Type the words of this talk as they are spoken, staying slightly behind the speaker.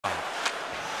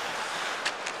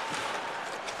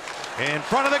in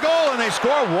front of the goal, and they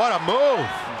score. What a move.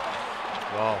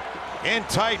 Wow. In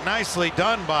tight, nicely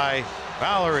done by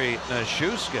Valeri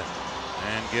Nichushkin,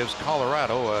 and gives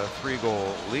Colorado a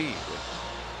 3-goal lead.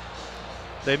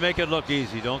 They make it look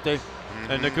easy, don't they?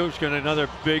 And Nichushkin, another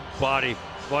big body.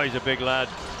 Boy, he's a big lad.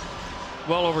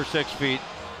 Well over 6 feet,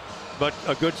 but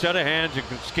a good set of hands and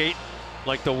can skate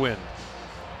like the wind.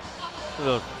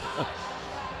 I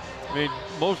mean,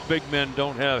 most big men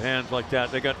don't have hands like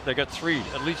that. They got three,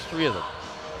 at least 3 of them.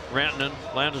 Rantanen,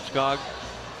 Landeskog,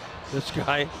 this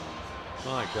guy.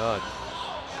 My God.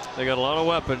 They got a lot of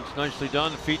weapons. Nicely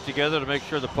done. Feet together to make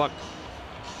sure the puck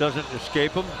doesn't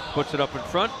escape him. Puts it up in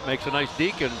front, makes a nice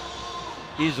deke, and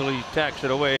easily tacks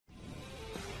it away.